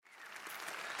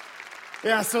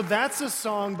Yeah, so that's a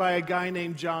song by a guy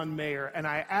named John Mayer, and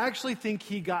I actually think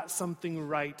he got something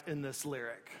right in this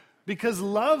lyric. Because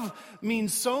love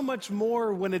means so much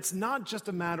more when it's not just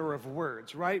a matter of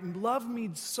words, right? Love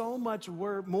means so much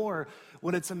more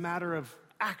when it's a matter of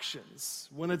actions,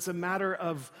 when it's a matter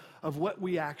of what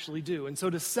we actually do. And so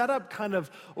to set up kind of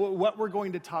what we're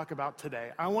going to talk about today,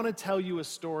 I want to tell you a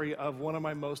story of one of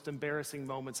my most embarrassing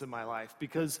moments in my life,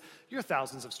 because you're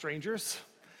thousands of strangers.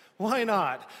 Why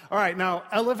not? All right, now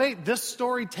elevate. This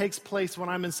story takes place when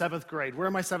I'm in 7th grade. Where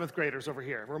are my 7th graders over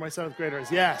here? Where are my 7th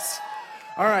graders? Yes.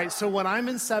 All right, so when I'm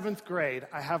in 7th grade,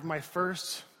 I have my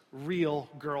first real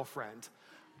girlfriend.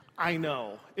 I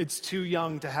know, it's too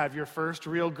young to have your first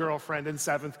real girlfriend in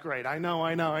 7th grade. I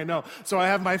know. So I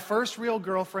have my first real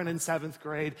girlfriend in 7th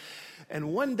grade,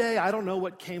 and one day, I don't know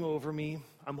what came over me.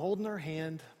 I'm holding her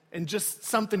hand, and just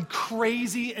something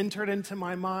crazy entered into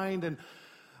my mind, and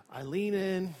I lean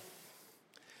in,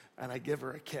 and I give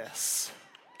her a kiss.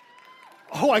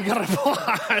 Oh, I gotta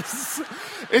pause.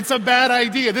 It's a bad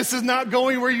idea. This is not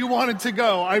going where you want it to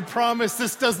go. I promise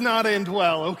this does not end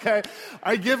well, okay?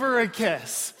 I give her a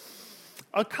kiss.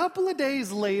 A couple of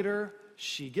days later,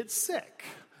 she gets sick.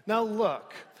 Now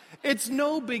look, it's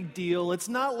no big deal. It's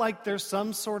not like there's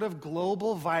some sort of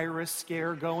global virus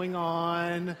scare going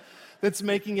on that's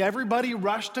making everybody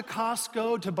rush to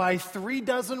Costco to buy 3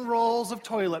 dozen rolls of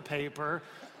toilet paper.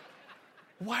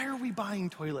 Why are we buying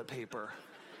toilet paper?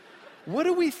 What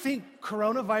do we think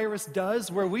coronavirus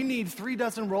does where we need 3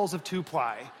 dozen rolls of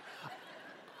 2-ply?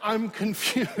 I'm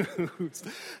confused.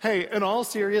 Hey, in all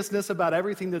seriousness about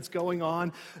everything that's going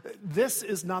on, this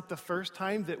is not the first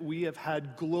time that we have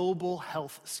had global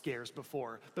health scares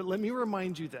before. But let me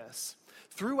remind you this.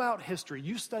 Throughout history,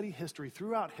 you study history,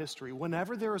 throughout history,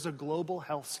 whenever there is a global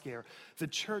health scare, the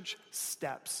church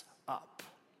steps up.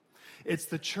 It's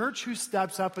the church who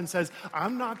steps up and says,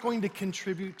 I'm not going to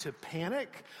contribute to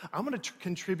panic. I'm going to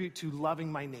contribute to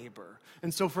loving my neighbor.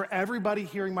 And so for everybody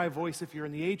hearing my voice, if you're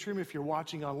in the atrium, if you're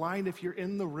watching online, if you're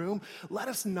in the room, let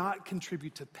us not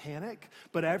contribute to panic,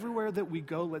 but everywhere that we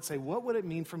go, let's say, what would it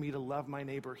mean for me to love my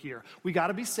neighbor here? We got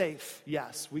to be safe,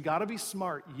 yes. We got to be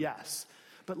smart, yes.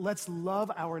 But let's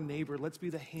love our neighbor. Let's be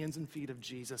the hands and feet of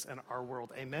Jesus in our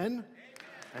world. Amen?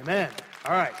 Amen.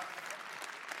 All right.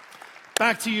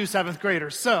 Back to you, 7th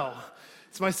graders. So,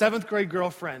 it's my 7th grade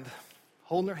girlfriend.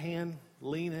 Holding her hand,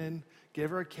 lean in, give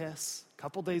her a kiss. A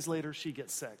couple days later, she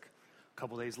gets sick. A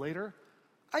couple days later,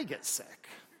 I get sick.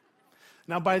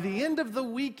 Now, by the end of the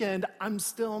weekend, I'm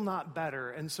still not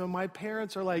better. And so my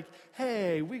parents are like,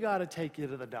 hey, we got to take you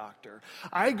to the doctor.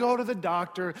 I go to the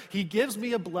doctor. He gives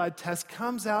me a blood test,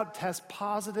 comes out, test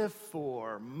positive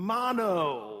for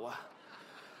mono.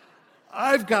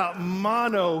 I've got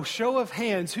mono. Show of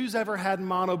hands. Who's ever had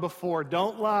mono before?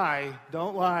 Don't lie.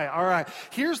 Don't lie. All right.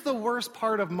 Here's the worst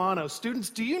part of mono. Students,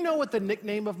 do you know what the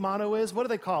nickname of mono is? What do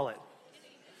they call it?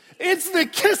 It's the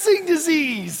kissing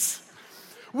disease,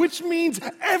 which means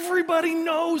everybody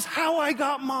knows how I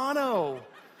got mono.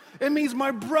 It means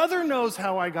my brother knows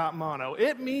how I got mono.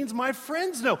 It means my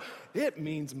friends know. It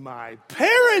means my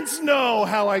parents know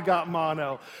how I got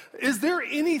mono. Is there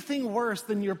anything worse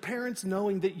than your parents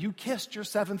knowing that you kissed your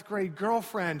 7th grade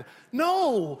girlfriend?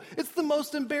 No, it's the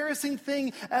most embarrassing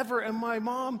thing ever. And my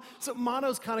mom, so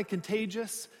mono's kind of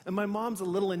contagious, and my mom's a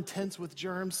little intense with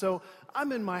germs. So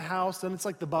I'm in my house, and it's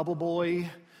like the bubble boy.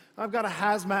 I've got a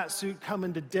hazmat suit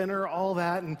coming to dinner, all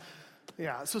that. And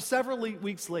yeah, so several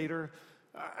weeks later,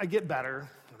 I get better,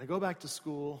 and I go back to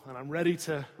school, and I'm ready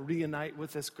to reunite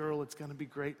with this girl. It's going to be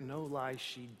great. No lie,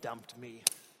 she dumped me.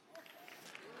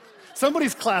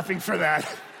 Somebody's clapping for that.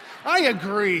 I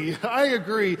agree.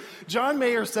 John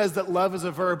Mayer says that love is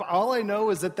a verb. All I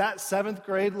know is that 7th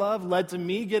grade love led to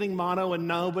me getting mono and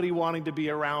nobody wanting to be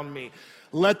around me.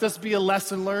 Let this be a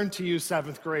lesson learned to you,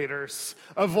 7th graders.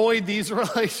 Avoid these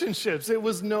relationships. It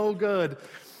was no good.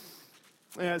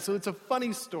 Yeah, so it's a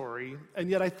funny story, and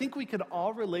yet I think we could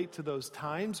all relate to those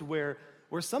times where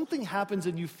something happens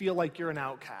and you feel like you're an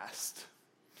outcast.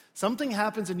 Something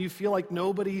happens and you feel like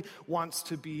nobody wants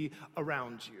to be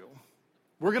around you.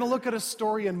 We're going to look at a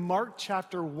story in Mark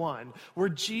chapter 1 where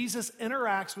Jesus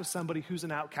interacts with somebody who's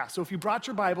an outcast. So if you brought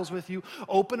your Bibles with you,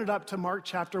 open it up to Mark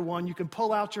chapter 1. You can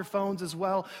pull out your phones as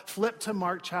well. Flip to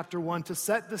Mark chapter 1 to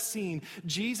set the scene.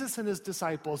 Jesus and his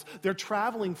disciples, they're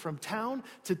traveling from town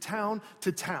to town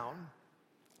to town.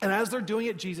 And as they're doing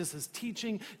it, Jesus is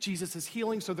teaching, Jesus is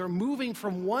healing. So they're moving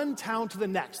from one town to the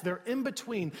next. They're in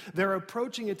between. They're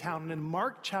approaching a town. And in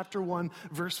Mark chapter 1,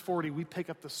 verse 40, we pick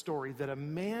up the story that a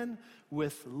man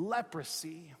with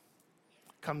leprosy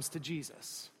comes to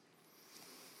Jesus.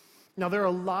 Now, there are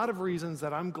a lot of reasons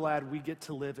that I'm glad we get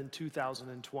to live in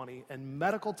 2020, and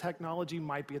medical technology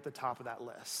might be at the top of that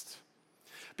list.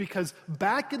 Because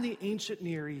back in the ancient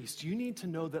Near East, you need to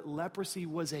know that leprosy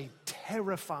was a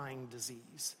terrifying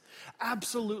disease.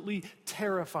 Absolutely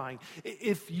terrifying.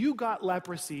 If you got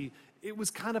leprosy, it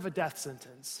was kind of a death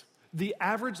sentence. The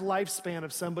average lifespan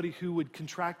of somebody who would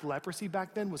contract leprosy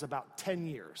back then was about 10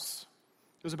 years.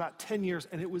 It was about 10 years,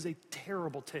 and it was a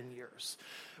terrible 10 years,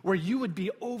 where you would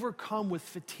be overcome with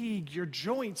fatigue. Your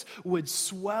joints would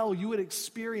swell. You would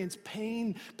experience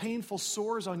painful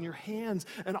sores on your hands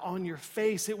and on your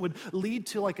face. It would lead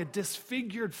to like a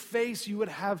disfigured face. You would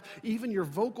have, even your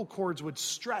vocal cords would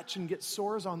stretch and get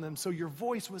sores on them. So your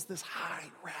voice was this high,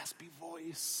 raspy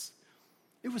voice.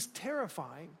 It was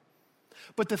terrifying.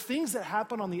 But the things that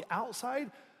happen on the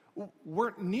outside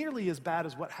weren't nearly as bad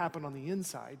as what happened on the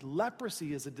inside.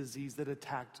 Leprosy is a disease that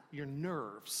attacked your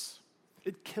nerves.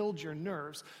 It killed your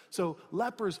nerves. So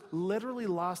lepers literally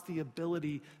lost the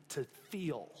ability to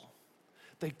feel.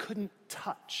 They couldn't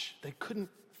touch. They couldn't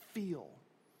feel.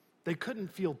 They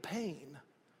couldn't feel pain.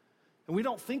 And we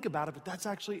don't think about it, but that's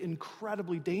actually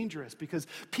incredibly dangerous, because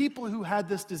people who had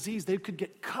this disease, they could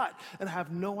get cut and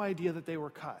have no idea that they were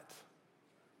cut.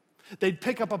 They'd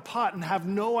pick up a pot and have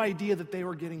no idea that they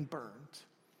were getting burned.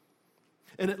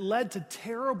 And it led to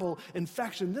terrible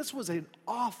infection. This was an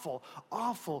awful,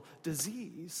 awful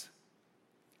disease.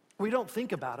 We don't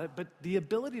think about it, but the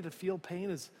ability to feel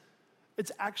pain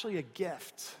it's actually a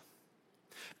gift.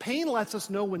 Pain lets us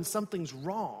know when something's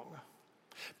wrong.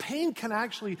 Pain can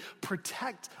actually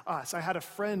protect us. I had a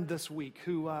friend this week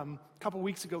who, a couple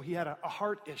weeks ago, he had a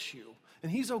heart issue.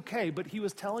 And he's okay, but he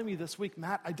was telling me this week,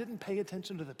 Matt, I didn't pay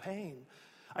attention to the pain.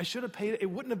 I should have paid, it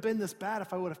wouldn't have been this bad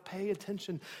if I would have paid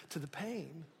attention to the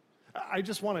pain. I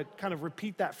just want to kind of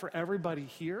repeat that for everybody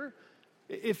here.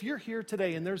 If you're here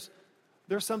today and there's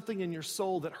something in your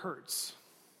soul that hurts,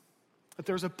 if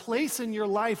there's a place in your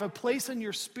life, a place in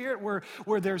your spirit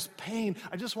where there's pain,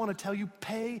 I just want to tell you,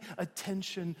 pay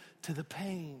attention to the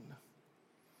pain.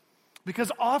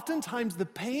 Because oftentimes the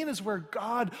pain is where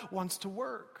God wants to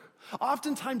work.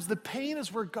 Oftentimes the pain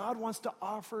is where God wants to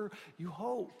offer you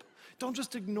hope. Don't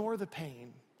just ignore the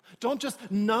pain. Don't just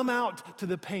numb out to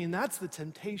the pain. That's the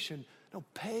temptation. No,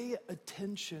 pay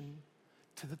attention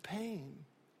to the pain.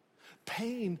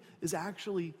 Pain is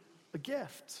actually a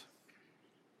gift.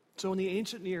 So in the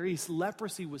ancient Near East,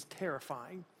 leprosy was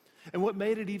terrifying. And what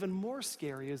made it even more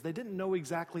scary is they didn't know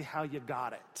exactly how you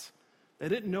got it. They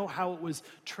didn't know how it was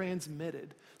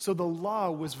transmitted. So the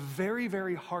law was very,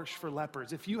 very harsh for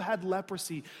lepers. If you had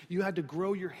leprosy, you had to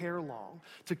grow your hair long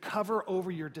to cover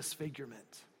over your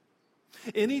disfigurement.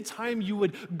 Anytime you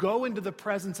would go into the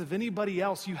presence of anybody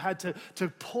else, you had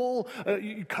to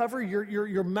cover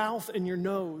your mouth and your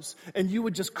nose, and you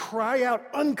would just cry out,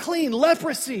 unclean,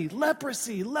 leprosy,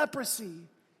 leprosy, leprosy,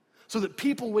 so that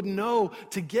people would know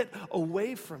to get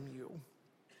away from you.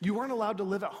 You weren't allowed to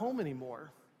live at home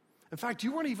anymore. In fact,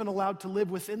 you weren't even allowed to live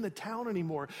within the town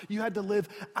anymore. You had to live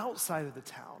outside of the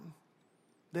town.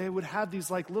 They would have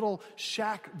these like little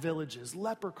shack villages,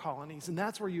 leper colonies, and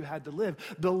that's where you had to live.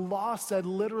 The law said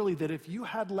literally that if you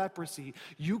had leprosy,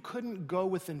 you couldn't go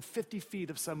within 50 feet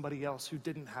of somebody else who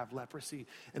didn't have leprosy.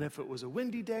 And if it was a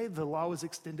windy day, the law was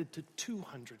extended to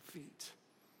 200 feet.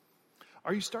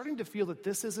 Are you starting to feel that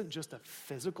this isn't just a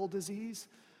physical disease,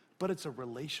 but it's a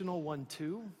relational one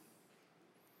too?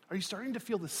 Are you starting to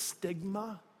feel the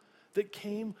stigma that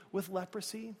came with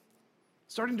leprosy?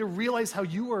 Starting to realize how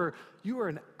you were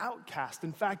an outcast.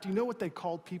 In fact, you know what they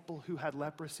called people who had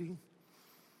leprosy?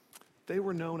 They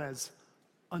were known as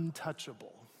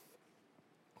untouchable.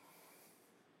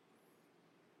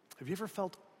 Have you ever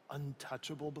felt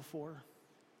untouchable before?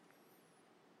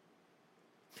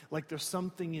 Like there's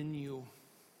something in you,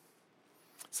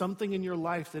 something in your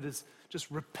life that is just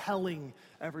repelling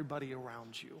everybody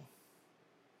around you.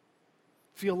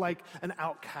 Feel like an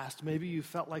outcast. Maybe you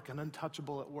felt like an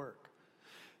untouchable at work.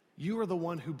 You are the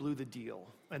one who blew the deal,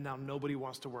 and now nobody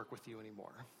wants to work with you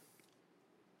anymore.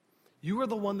 You are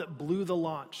the one that blew the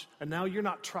launch, and now you're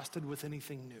not trusted with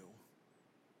anything new.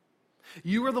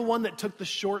 You are the one that took the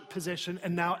short position,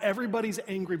 and now everybody's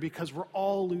angry because we're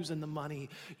all losing the money.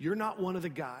 You're not one of the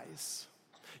guys.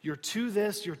 You're to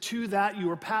this, you're to that, you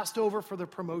were passed over for the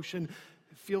promotion.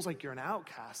 It feels like you're an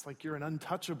outcast, like you're an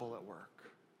untouchable at work.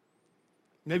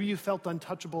 Maybe you felt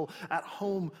untouchable at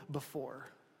home before,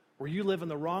 where you live in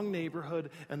the wrong neighborhood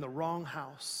and the wrong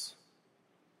house.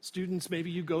 Students,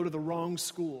 maybe you go to the wrong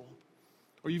school,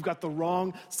 or you've got the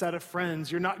wrong set of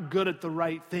friends. You're not good at the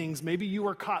right things. Maybe you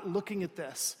were caught looking at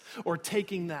this, or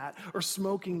taking that, or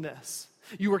smoking this.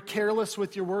 You were careless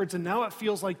with your words, and now it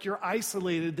feels like you're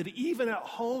isolated, that even at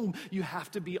home you have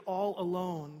to be all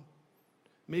alone.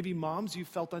 Maybe moms, you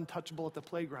felt untouchable at the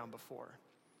playground before.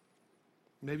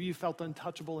 Maybe you felt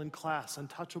untouchable in class,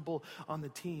 untouchable on the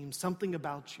team. Something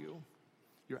about you,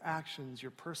 your actions,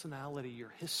 your personality,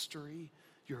 your history,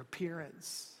 your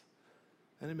appearance,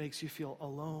 and it makes you feel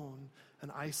alone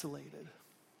and isolated.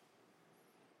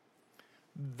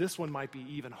 This one might be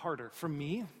even harder. For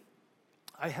me,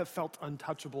 I have felt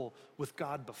untouchable with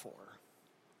God before.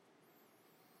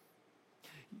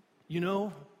 You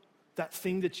know, that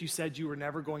thing that you said you were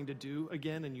never going to do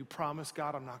again, and you promised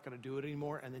God, I'm not going to do it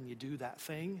anymore, and then you do that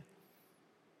thing.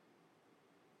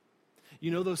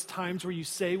 You know those times where you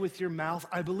say with your mouth,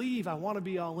 I believe, I want to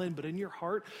be all in, but in your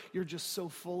heart, you're just so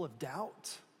full of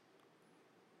doubt.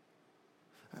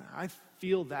 I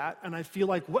feel that, and I feel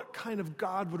like, what kind of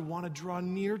God would want to draw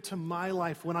near to my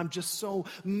life when I'm just so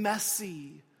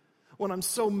messy, when I'm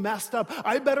so messed up?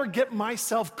 I better get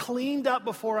myself cleaned up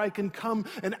before I can come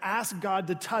and ask God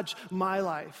to touch my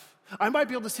life. I might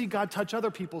be able to see God touch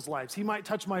other people's lives. He might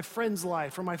touch my friend's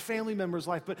life or my family member's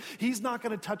life, but he's not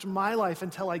going to touch my life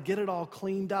until I get it all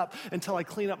cleaned up, until I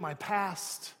clean up my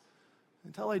past.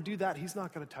 Until I do that, he's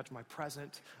not going to touch my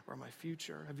present or my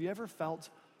future. Have you ever felt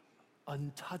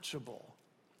untouchable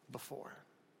before?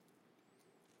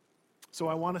 So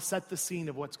I want to set the scene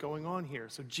of what's going on here.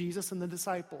 So Jesus and the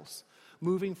disciples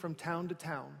moving from town to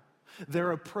town.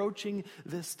 They're approaching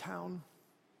this town.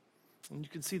 And you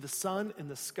can see the sun in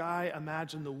the sky.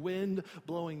 Imagine the wind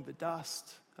blowing the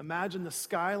dust. Imagine the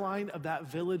skyline of that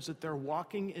village that they're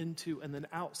walking into, and then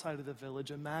outside of the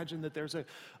village, imagine that there's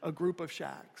a group of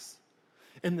shacks.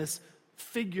 And this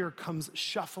figure comes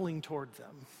shuffling toward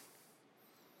them.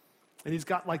 And he's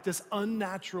got like this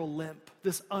unnatural limp,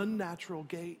 this unnatural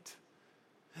gait.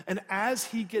 And as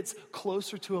he gets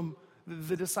closer to him,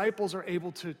 the disciples are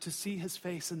able to see his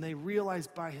face, and they realize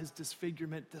by his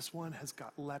disfigurement, this one has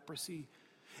got leprosy.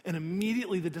 And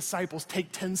immediately the disciples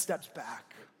take 10 steps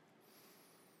back.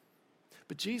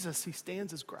 But Jesus, he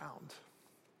stands his ground.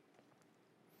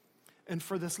 And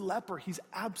for this leper, he's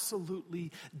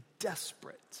absolutely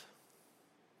desperate.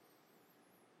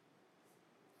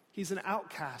 He's an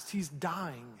outcast. He's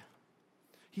dying.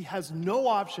 He has no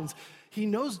options. He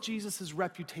knows Jesus'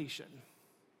 reputation.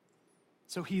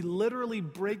 So he literally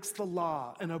breaks the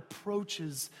law and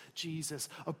approaches Jesus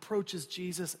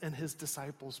and his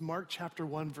disciples. Mark chapter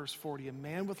 1, verse 40, a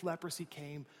man with leprosy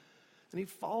came, and he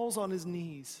falls on his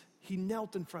knees. He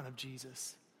knelt in front of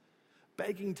Jesus,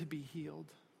 begging to be healed.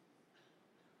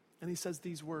 And he says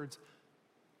these words,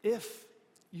 if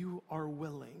you are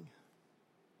willing,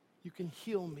 you can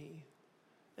heal me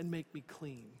and make me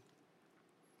clean.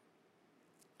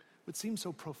 What seems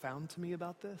so profound to me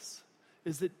about this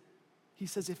is that he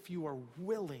says, if you are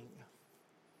willing.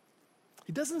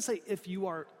 He doesn't say, if you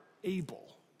are able.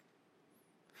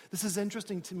 This is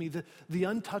interesting to me. The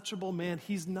untouchable man,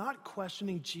 he's not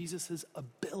questioning Jesus'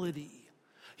 ability.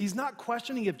 He's not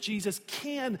questioning if Jesus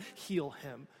can heal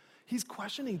him. He's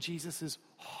questioning Jesus'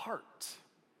 heart.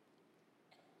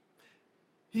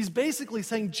 He's basically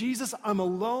saying, Jesus, I'm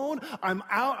alone, I'm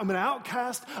out, I'm an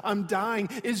outcast, I'm dying.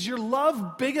 Is your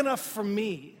love big enough for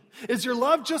me? Is your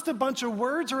love just a bunch of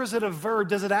words, or is it a verb?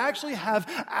 Does it actually have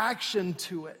action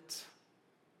to it?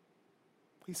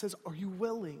 He says, are you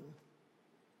willing?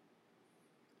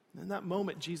 And in that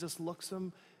moment, Jesus looks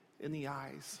him in the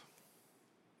eyes.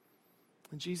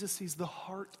 And Jesus sees the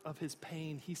heart of his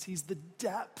pain. He sees the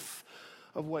depth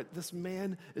of what this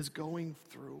man is going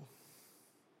through.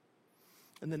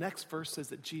 And the next verse says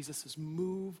that Jesus is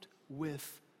moved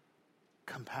with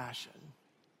compassion.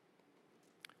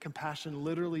 Compassion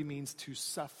literally means to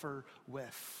suffer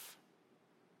with.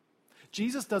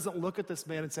 Jesus doesn't look at this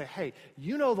man and say, hey,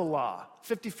 you know the law,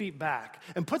 50 feet back,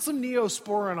 and put some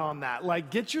Neosporin on that. Like,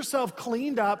 get yourself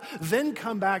cleaned up, then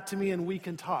come back to me and we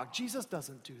can talk. Jesus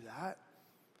doesn't do that.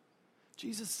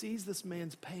 Jesus sees this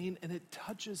man's pain and it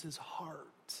touches his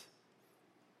heart.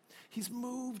 He's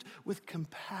moved with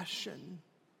compassion.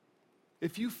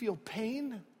 If you feel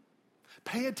pain,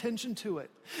 pay attention to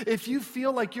it. If you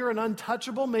feel like you're an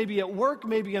untouchable, maybe at work,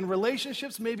 maybe in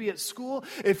relationships, maybe at school,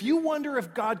 if you wonder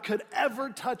if God could ever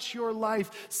touch your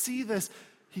life, see this.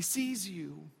 He sees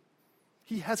you.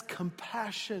 He has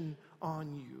compassion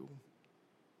on you.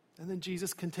 And then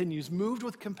Jesus continues, moved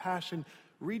with compassion,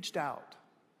 reached out.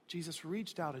 Jesus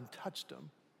reached out and touched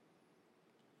him.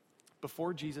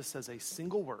 Before Jesus says a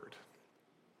single word,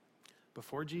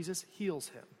 before Jesus heals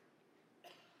him.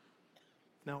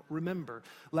 Now, remember,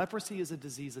 leprosy is a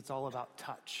disease that's all about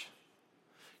touch.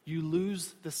 You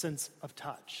lose the sense of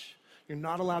touch. You're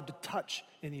not allowed to touch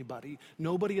anybody.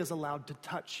 Nobody is allowed to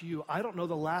touch you. I don't know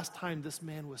the last time this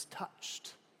man was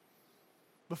touched.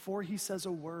 Before he says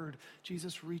a word,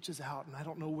 Jesus reaches out, and I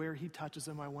don't know where he touches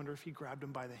him. I wonder if he grabbed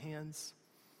him by the hands.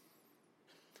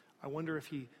 I wonder if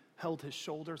he held his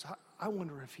shoulders. I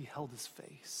wonder if he held his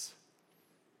face.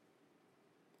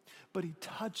 But he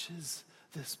touches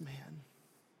this man.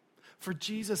 For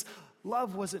Jesus,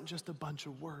 love wasn't just a bunch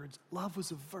of words. Love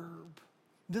was a verb.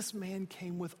 This man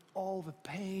came with all the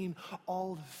pain,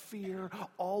 all the fear,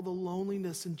 all the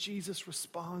loneliness, and Jesus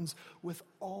responds with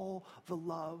all the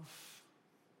love.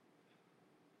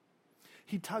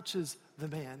 He touches the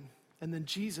man, and then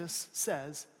Jesus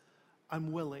says,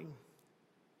 I'm willing.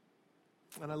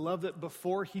 And I love that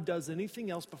before he does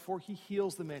anything else, before he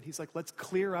heals the man, he's like, let's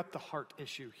clear up the heart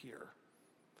issue here.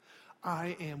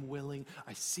 I am willing.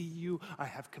 I see you. I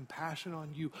have compassion on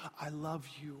you. I love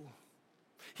you.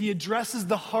 He addresses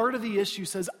the heart of the issue,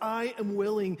 says, I am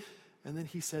willing. And then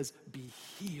he says, be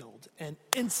healed. And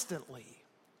instantly,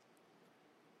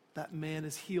 that man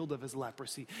is healed of his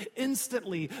leprosy.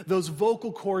 Instantly, those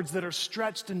vocal cords that are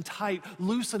stretched and tight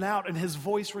loosen out and his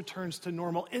voice returns to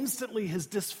normal. Instantly, his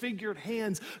disfigured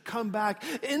hands come back.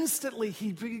 Instantly,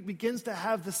 he begins to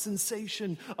have the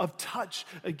sensation of touch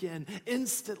again.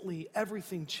 Instantly,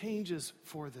 everything changes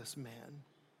for this man.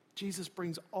 Jesus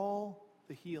brings all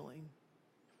the healing.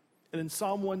 And in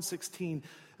Psalm 116,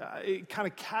 it kind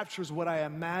of captures what I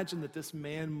imagine that this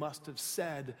man must have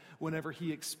said whenever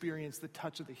he experienced the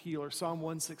touch of the healer. Psalm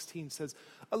 116 says,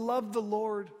 I love the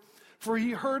Lord, for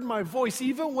he heard my voice.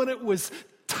 Even when it was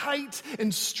tight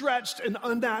and stretched and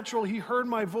unnatural, he heard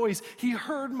my voice. He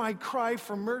heard my cry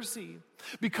for mercy.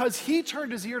 Because he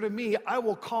turned his ear to me, I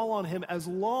will call on him as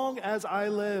long as I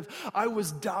live. I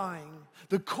was dying.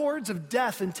 The cords of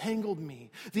death entangled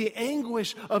me. The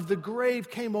anguish of the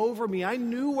grave came over me. I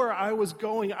knew where I was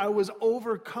going. I was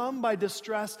overcome by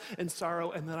distress and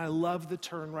sorrow. And then I love the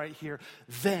turn right here.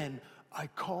 Then I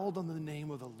called on the name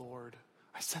of the Lord.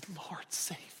 I said, Lord,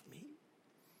 save me.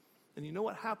 And you know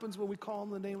what happens when we call on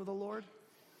the name of the Lord?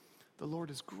 The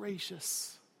Lord is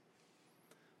gracious.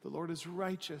 The Lord is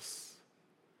righteous.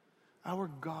 Our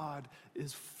God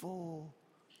is full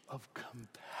of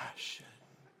compassion.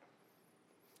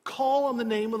 Call on the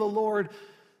name of the Lord,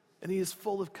 and he is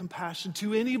full of compassion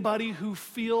to anybody who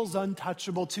feels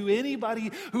untouchable, to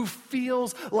anybody who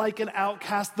feels like an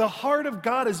outcast. The heart of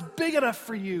God is big enough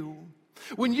for you.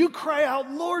 When you cry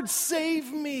out, Lord,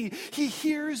 save me, he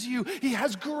hears you. He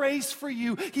has grace for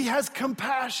you. He has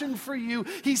compassion for you.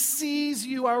 He sees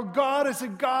you. Our God is a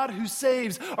God who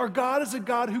saves. Our God is a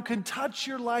God who can touch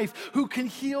your life, who can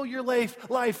heal your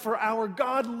life. For our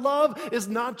God, love is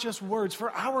not just words.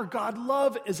 For our God,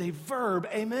 love is a verb.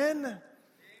 Amen?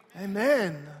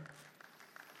 Amen.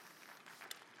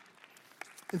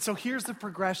 And so here's the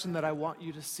progression that I want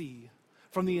you to see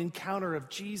from the encounter of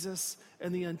Jesus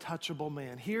and the untouchable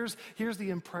man. Here's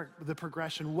the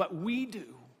progression. What we do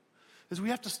is we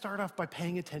have to start off by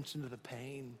paying attention to the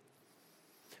pain.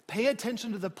 Pay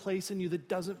attention to the place in you that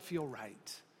doesn't feel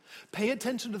right. Pay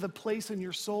attention to the place in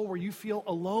your soul where you feel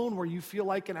alone, where you feel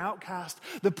like an outcast,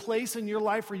 the place in your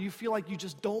life where you feel like you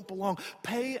just don't belong.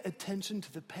 Pay attention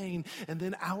to the pain, and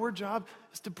then our job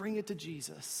is to bring it to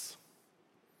Jesus.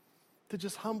 To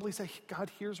just humbly say,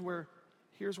 God, here's where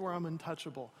I'm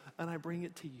untouchable, and I bring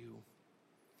it to you.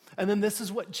 And then this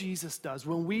is what Jesus does.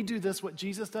 When we do this, what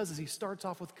Jesus does is he starts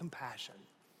off with compassion.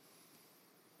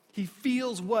 He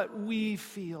feels what we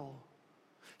feel.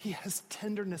 He has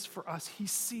tenderness for us. He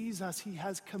sees us. He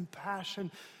has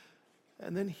compassion.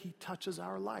 And then he touches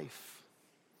our life.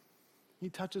 He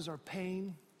touches our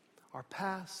pain, our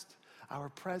past, our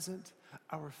present,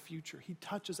 our future. He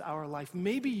touches our life.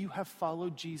 Maybe you have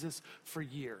followed Jesus for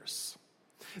years.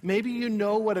 Maybe you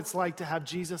know what it's like to have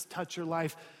Jesus touch your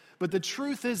life, but the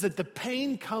truth is that the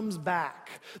pain comes back.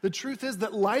 The truth is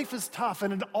that life is tough,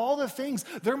 and in all the things,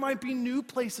 there might be new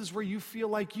places where you feel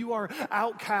like you are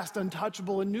outcast,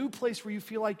 untouchable, a new place where you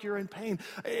feel like you're in pain.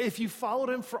 If you followed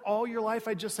him for all your life,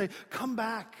 I'd just say, come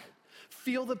back.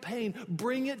 Feel the pain.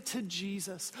 Bring it to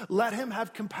Jesus. Let him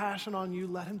have compassion on you.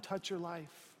 Let him touch your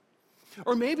life.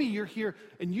 Or maybe you're here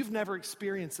and you've never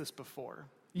experienced this before.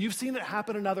 You've seen it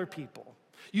happen in other people.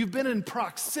 You've been in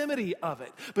proximity of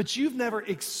it, but you've never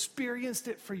experienced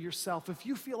it for yourself. If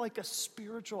you feel like a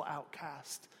spiritual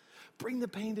outcast, bring the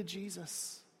pain to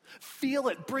Jesus. Feel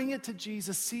it, bring it to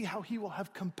Jesus. See how he will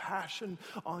have compassion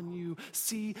on you.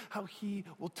 See how he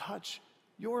will touch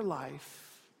your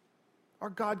life.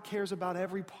 Our God cares about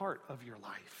every part of your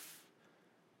life.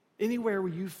 Anywhere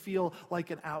where you feel like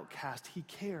an outcast, he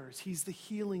cares. He's the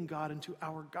healing God, and to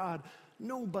our God,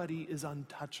 nobody is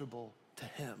untouchable to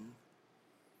him.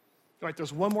 All right,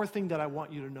 there's one more thing that I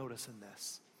want you to notice in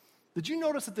this. Did you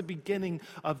notice at the beginning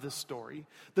of the story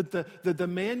that the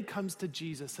man comes to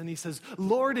Jesus and he says,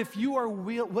 Lord, if you are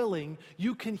willing,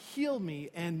 you can heal me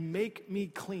and make me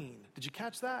clean. Did you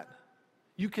catch that?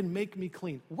 You can make me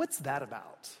clean. What's that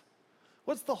about?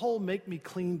 What's the whole make me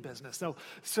clean business? Now,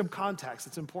 some context,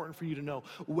 it's important for you to know.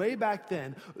 Way back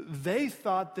then, they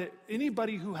thought that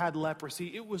anybody who had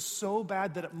leprosy, it was so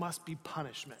bad that it must be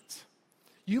punishment.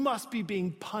 You must be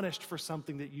being punished for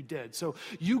something that you did. So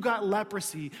you got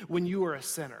leprosy when you were a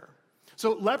sinner.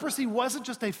 So leprosy wasn't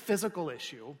just a physical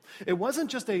issue. It wasn't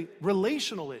just a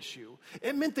relational issue.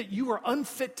 It meant that you were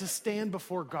unfit to stand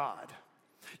before God.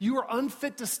 You were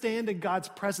unfit to stand in God's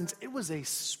presence. It was a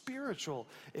spiritual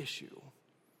issue.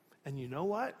 And you know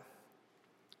what?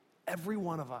 Every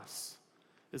one of us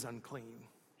is unclean.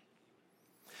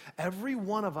 Every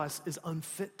one of us is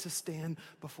unfit to stand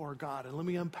before God. And let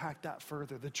me unpack that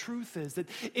further. The truth is that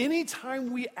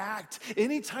anytime we act,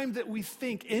 anytime that we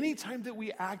think, anytime that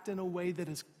we act in a way that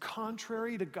is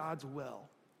contrary to God's will,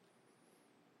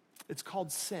 it's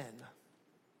called sin.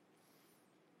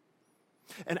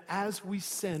 And as we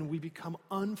sin, we become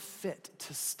unfit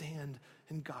to stand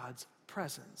in God's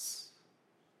presence.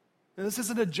 And this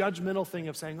isn't a judgmental thing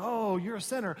of saying, oh, you're a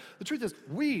sinner. The truth is,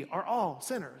 we are all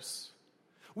sinners.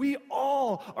 We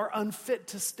all are unfit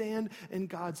to stand in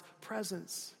God's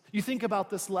presence. You think about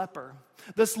this leper.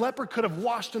 This leper could have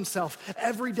washed himself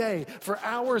every day for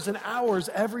hours and hours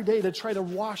every day to try to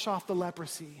wash off the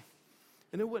leprosy.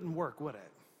 And it wouldn't work, would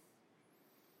it?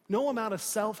 No amount of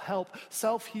self-help,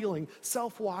 self-healing,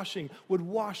 self-washing would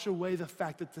wash away the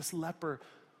fact that this leper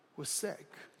was sick.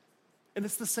 And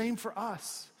it's the same for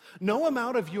us. No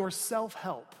amount of your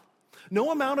self-help,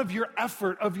 no amount of your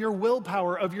effort, of your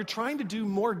willpower, of your trying to do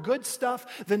more good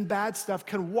stuff than bad stuff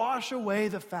can wash away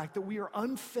the fact that we are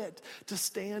unfit to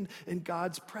stand in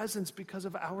God's presence because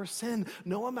of our sin.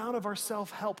 No amount of our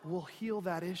self-help will heal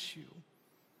that issue.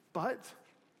 But,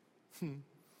 and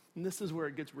this is where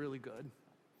it gets really good,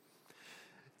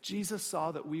 Jesus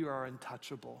saw that we are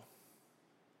untouchable.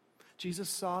 Jesus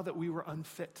saw that we were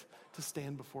unfit to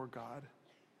stand before God.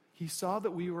 He saw that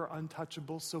we were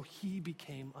untouchable, so he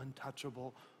became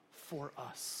untouchable for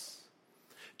us.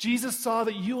 Jesus saw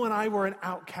that you and I were an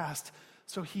outcast,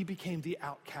 so he became the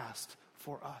outcast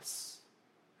for us.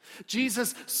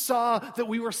 Jesus saw that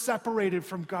we were separated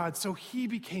from God, so he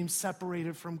became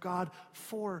separated from God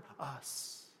for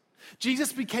us.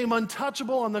 Jesus became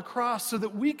untouchable on the cross so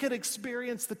that we could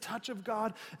experience the touch of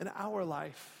God in our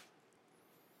life.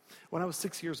 When I was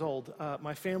 6 years old,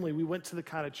 my family, we went to the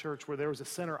kind of church where there was a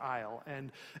center aisle,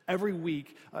 and every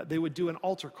week they would do an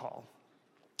altar call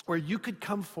where you could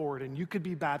come forward and you could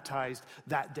be baptized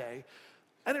that day.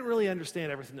 I didn't really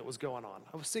understand everything that was going on.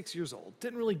 I was 6 years old,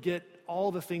 didn't really get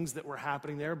all the things that were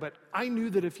happening there, but I knew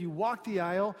that if you walked the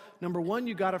aisle, number one,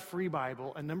 you got a free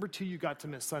Bible, and number two, you got to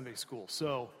miss Sunday school.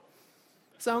 So,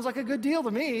 sounds like a good deal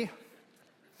to me.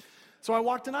 So I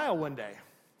walked an aisle one day,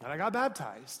 and I got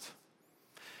baptized.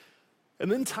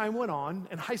 And then time went on,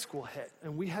 and high school hit,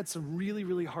 and we had some really,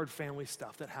 really hard family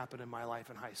stuff that happened in my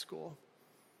life in high school.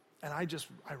 And I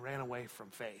ran away from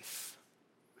faith.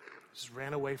 Just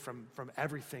ran away from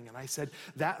everything. And I said,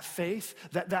 that faith,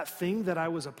 that thing that I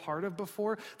was a part of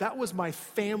before, that was my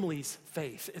family's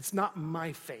faith. It's not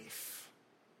my faith.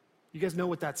 You guys know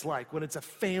what that's like when it's a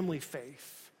family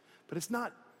faith. But it's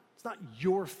not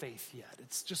your faith yet.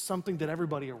 It's just something that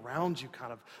everybody around you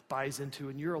kind of buys into,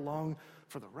 and you're along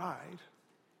for the ride.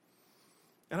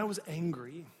 And I was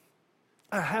angry.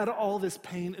 I had all this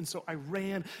pain, and so I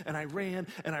ran, and I ran,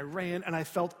 and I ran, and I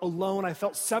felt alone. I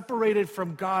felt separated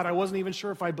from God. I wasn't even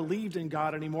sure if I believed in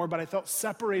God anymore, but I felt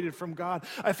separated from God.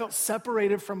 I felt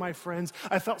separated from my friends.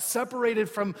 I felt separated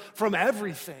from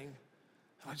everything.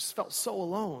 I just felt so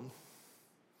alone.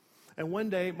 And one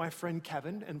day, my friend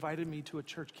Kevin invited me to a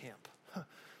church camp.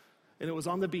 And it was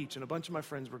on the beach, and a bunch of my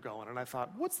friends were going. And I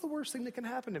thought, what's the worst thing that can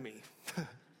happen to me?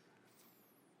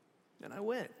 And I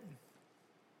went.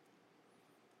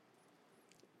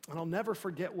 And I'll never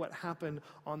forget what happened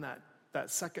on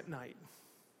that second night.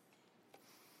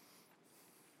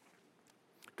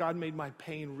 God made my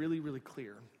pain really, really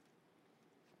clear.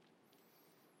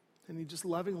 And he just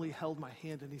lovingly held my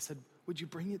hand and he said, would you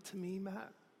bring it to me,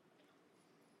 Matt?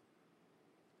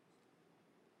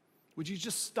 Would you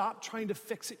just stop trying to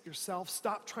fix it yourself?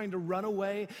 Stop trying to run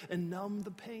away and numb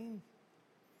the pain?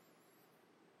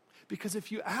 Because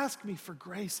if you ask me for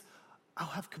grace, I'll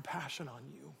have compassion on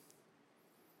you.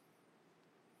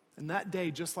 And that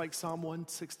day, just like Psalm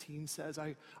 116 says,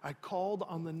 I called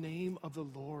on the name of the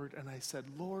Lord and I said,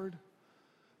 Lord,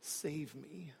 save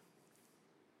me.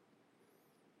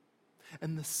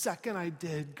 And the second I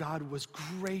did, God was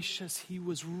gracious. He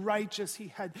was righteous. He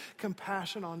had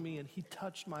compassion on me, and he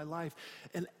touched my life.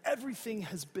 And everything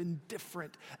has been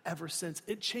different ever since.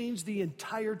 It changed the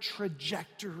entire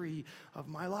trajectory of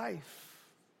my life.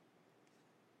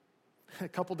 A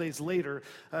couple days later,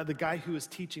 the guy who was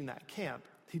teaching that camp,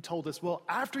 he told us, well,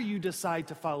 after you decide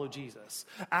to follow Jesus,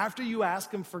 after you ask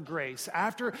him for grace,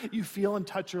 after you feel and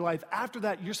touch your life, after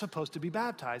that, you're supposed to be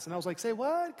baptized. And I was like, say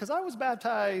what? Because I was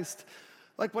baptized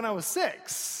like when I was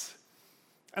 6.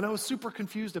 And I was super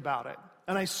confused about it.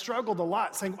 And I struggled a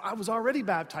lot saying, I was already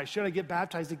baptized. Should I get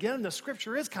baptized again? And the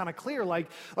scripture is kind of clear, like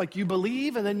you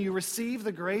believe and then you receive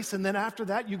the grace. And then after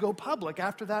that, you go public.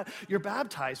 After that, you're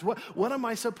baptized. What am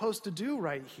I supposed to do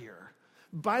right here?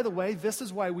 By the way, this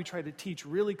is why we try to teach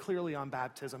really clearly on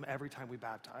baptism every time we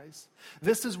baptize.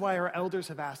 This is why our elders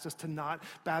have asked us to not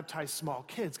baptize small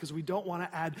kids, because we don't want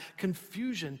to add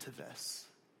confusion to this.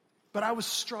 But I was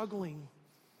struggling.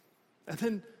 And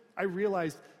then I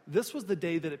realized this was the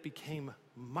day that it became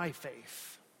my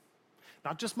faith.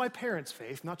 Not just my parents'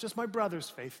 faith, not just my brother's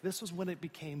faith. This was when it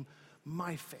became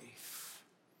my faith.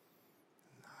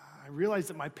 I realized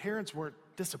that my parents weren't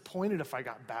disappointed if I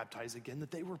got baptized again,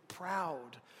 that they were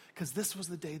proud, because this was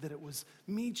the day that it was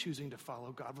me choosing to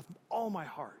follow God with all my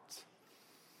heart.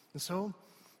 And so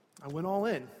I went all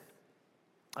in.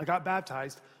 I got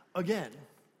baptized again.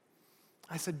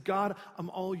 I said, God, I'm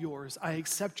all yours. I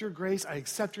accept your grace, I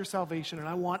accept your salvation, and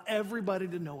I want everybody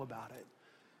to know about it.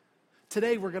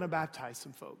 Today, we're going to baptize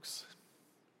some folks.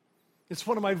 It's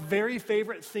one of my very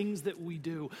favorite things that we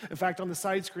do. In fact, on the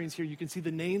side screens here, you can see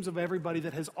the names of everybody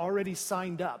that has already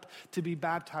signed up to be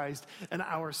baptized in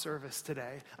our service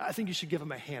today. I think you should give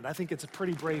them a hand. I think it's a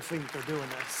pretty brave thing that they're doing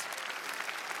this.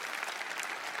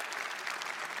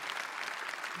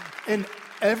 And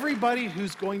everybody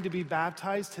who's going to be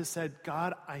baptized has said,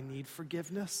 God, I need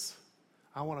forgiveness.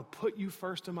 I want to put you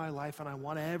first in my life, and I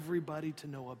want everybody to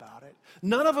know about it.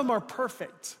 None of them are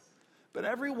perfect, but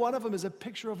every one of them is a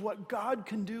picture of what God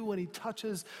can do when he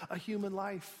touches a human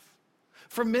life.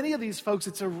 For many of these folks,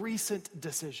 it's a recent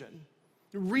decision.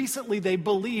 Recently, they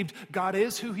believed God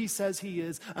is who he says he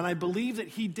is, and I believe that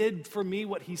he did for me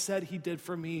what he said he did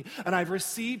for me, and I've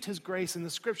received his grace, and the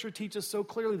scripture teaches so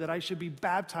clearly that I should be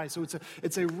baptized, so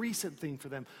it's a recent thing for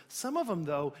them. Some of them,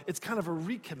 though, it's kind of a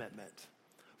recommitment.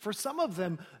 For some of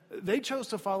them, they chose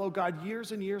to follow God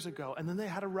years and years ago, and then they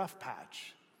had a rough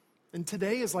patch. And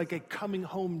today is like a coming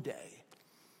home day.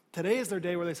 Today is their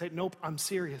day where they say, nope, I'm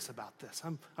serious about this.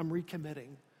 I'm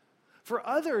recommitting. For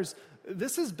others,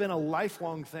 this has been a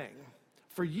lifelong thing.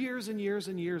 For years and years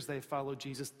and years they've followed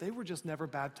Jesus. They were just never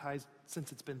baptized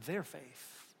since it's been their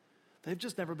faith. They've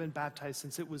just never been baptized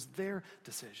since it was their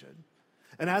decision.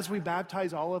 And as we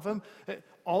baptize all of them,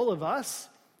 all of us,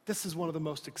 this is one of the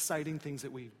most exciting things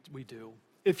that we do.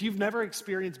 If you've never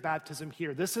experienced baptism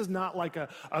here, this is not like a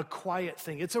quiet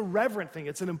thing. It's a reverent thing.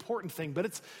 It's an important thing,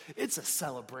 but it's a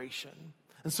celebration.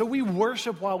 And so we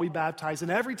worship while we baptize,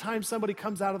 and every time somebody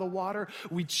comes out of the water,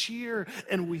 we cheer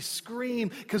and we scream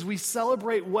because we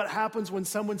celebrate what happens when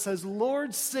someone says,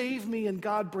 Lord, save me, and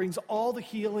God brings all the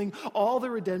healing, all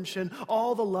the redemption,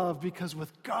 all the love, because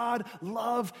with God,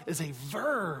 love is a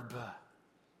verb.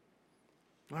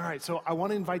 All right, so I want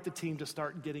to invite the team to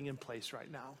start getting in place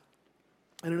right now.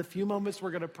 And in a few moments, we're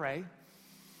going to pray.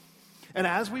 And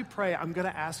as we pray, I'm going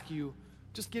to ask you,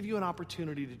 just give you an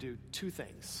opportunity to do two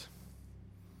things.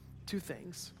 Two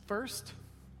things. First,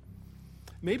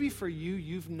 maybe for you,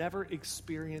 you've never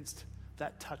experienced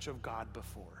that touch of God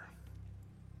before.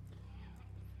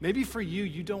 Maybe for you,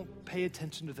 you don't pay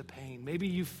attention to the pain. Maybe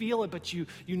you feel it, but you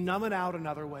numb it out in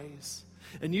other ways.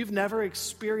 And you've never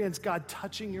experienced God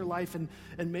touching your life.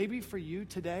 And maybe for you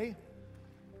today,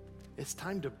 it's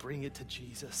time to bring it to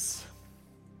Jesus.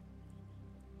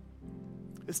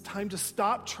 It's time to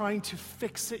stop trying to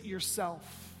fix it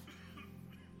yourself.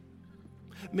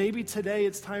 Maybe today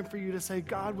it's time for you to say,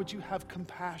 God, would you have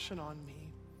compassion on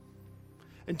me?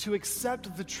 And to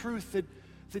accept the truth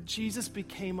that Jesus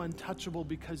became untouchable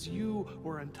because you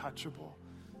were untouchable.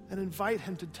 And invite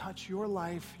him to touch your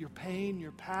life, your pain,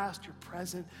 your past, your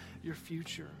present, your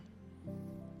future.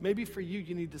 Maybe for you,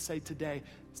 you need to say today,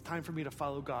 it's time for me to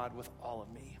follow God with all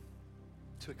of me,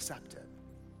 to accept it.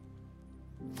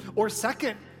 Or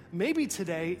second, maybe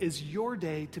today is your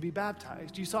day to be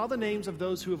baptized. You saw the names of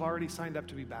those who have already signed up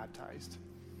to be baptized.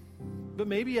 But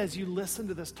maybe as you listen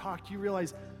to this talk, you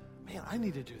realize, man, I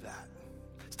need to do that.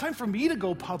 It's time for me to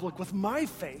go public with my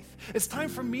faith. It's time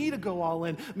for me to go all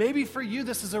in. Maybe for you,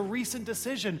 this is a recent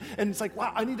decision. And it's like,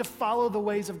 wow, I need to follow the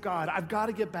ways of God. I've got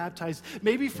to get baptized.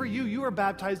 Maybe for you, you were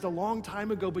baptized a long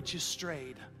time ago, but you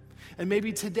strayed. And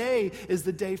maybe today is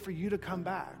the day for you to come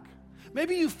back.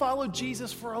 Maybe you followed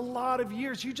Jesus for a lot of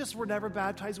years. You just were never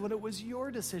baptized when it was your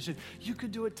decision. You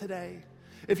could do it today.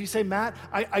 If you say, Matt,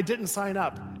 I didn't sign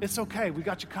up, it's okay. We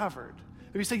got you covered.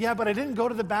 If you say, yeah, but I didn't go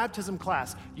to the baptism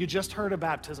class, you just heard a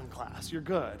baptism class. You're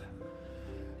good.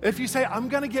 If you say, I'm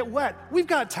going to get wet, we've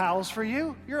got towels for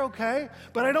you. You're okay.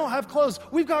 But I don't have clothes.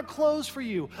 We've got clothes for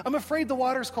you. I'm afraid the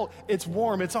water's cold. It's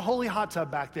warm. It's a holy hot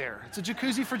tub back there. It's a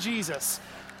jacuzzi for Jesus.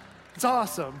 It's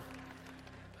awesome.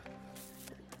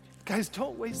 Guys,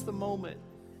 don't waste the moment.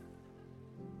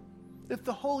 If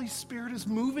the Holy Spirit is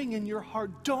moving in your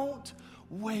heart, don't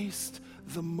waste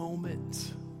the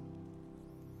moment.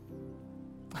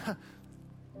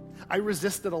 I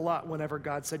resisted a lot whenever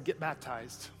God said, get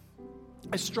baptized.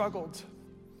 I struggled.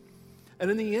 And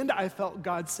in the end, I felt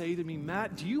God say to me,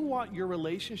 Matt, do you want your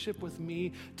relationship with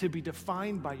me to be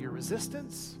defined by your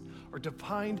resistance or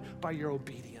defined by your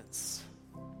obedience?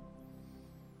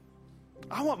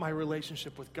 I want my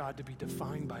relationship with God to be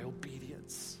defined by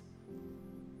obedience.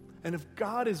 And if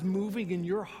God is moving in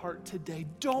your heart today,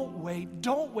 don't wait.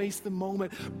 Don't waste the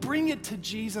moment. Bring it to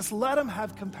Jesus. Let him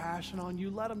have compassion on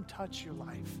you. Let him touch your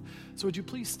life. So would you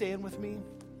please stand with me?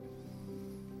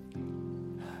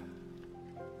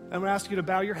 I'm going to ask you to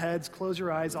bow your heads, close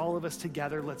your eyes, all of us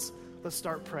together. Let's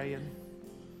start praying.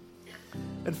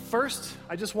 And first,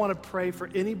 I just want to pray for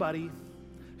anybody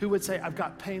who would say, I've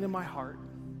got pain in my heart.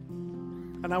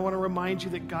 And I want to remind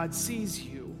you that God sees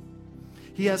you.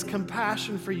 He has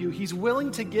compassion for you. He's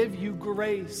willing to give you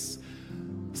grace.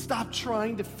 Stop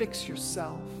trying to fix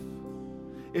yourself.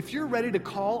 If you're ready to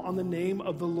call on the name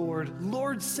of the Lord,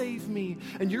 Lord, save me,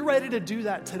 and you're ready to do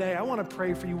that today, I want to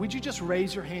pray for you. Would you just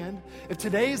raise your hand? If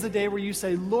today is the day where you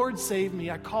say, Lord, save me,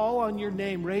 I call on your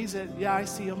name, raise it. Yeah, I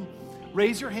see him.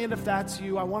 Raise your hand if that's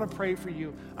you. I want to pray for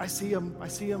you. I see him. I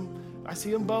see him. I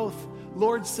see them both.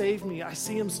 Lord, save me. I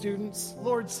see them, students.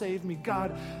 Lord, save me.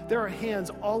 God, there are hands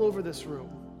all over this room.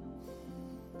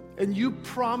 And you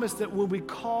promise that when we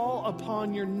call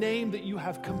upon your name, that you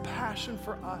have compassion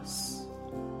for us.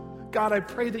 God, I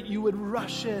pray that you would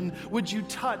rush in. Would you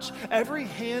touch every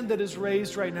hand that is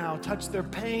raised right now? Touch their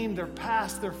pain, their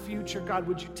past, their future. God,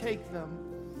 would you take them?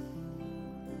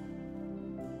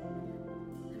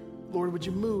 Lord, would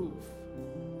you move?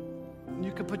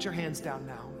 You can put your hands down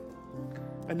now.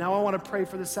 And now I want to pray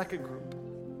for the second group.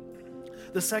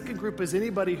 The second group is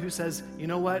anybody who says, you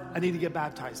know what? I need to get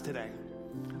baptized today.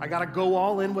 I got to go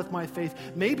all in with my faith.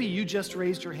 Maybe you just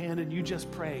raised your hand and you just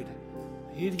prayed.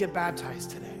 You need to get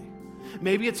baptized today.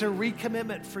 Maybe it's a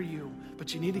recommitment for you,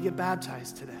 but you need to get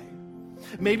baptized today.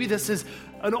 Maybe this is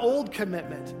an old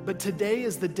commitment, but today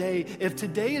is the day. If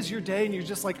today is your day and you're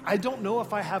just like, I don't know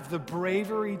if I have the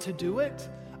bravery to do it,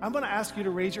 I'm going to ask you to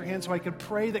raise your hand so I could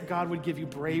pray that God would give you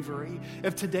bravery.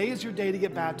 If today is your day to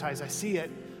get baptized, I see it.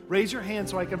 Raise your hand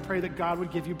so I can pray that God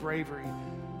would give you bravery.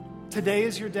 Today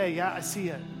is your day. Yeah, I see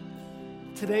it.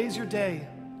 Today is your day.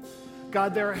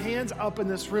 God, there are hands up in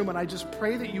this room, and I just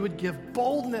pray that you would give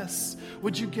boldness.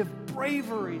 Would you give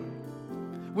bravery?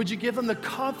 Would you give them the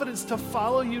confidence to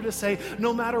follow you, to say,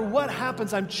 no matter what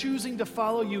happens, I'm choosing to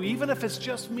follow you. Even if it's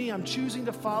just me, I'm choosing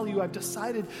to follow you. I've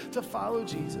decided to follow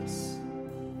Jesus.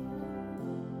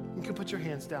 You can put your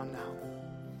hands down now.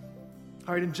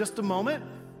 All right, in just a moment,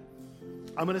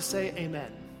 I'm going to say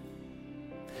amen.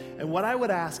 And what I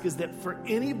would ask is that for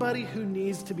anybody who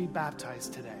needs to be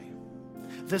baptized today,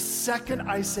 the second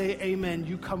I say amen,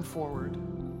 you come forward.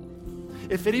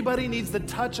 If anybody needs the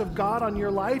touch of God on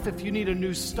your life, if you need a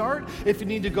new start, if you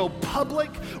need to go public,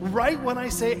 right when I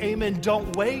say amen,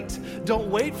 don't wait. Don't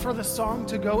wait for the song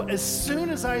to go. As soon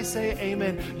as I say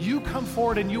amen, you come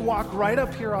forward and you walk right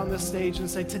up here on the stage and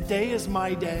say, today is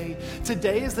my day.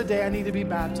 Today is the day I need to be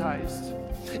baptized.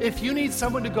 If you need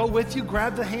someone to go with you,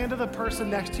 grab the hand of the person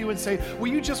next to you and say, will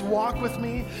you just walk with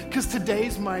me? Because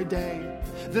today's my day.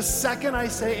 The second I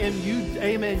say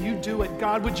amen, you do it.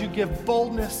 God, would you give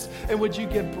boldness and would you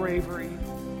give bravery?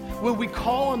 When we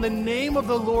call on the name of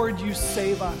the Lord, you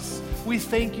save us. We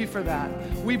thank you for that.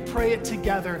 We pray it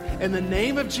together in the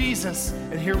name of Jesus.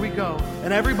 And here we go.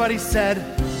 And everybody said,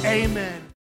 amen.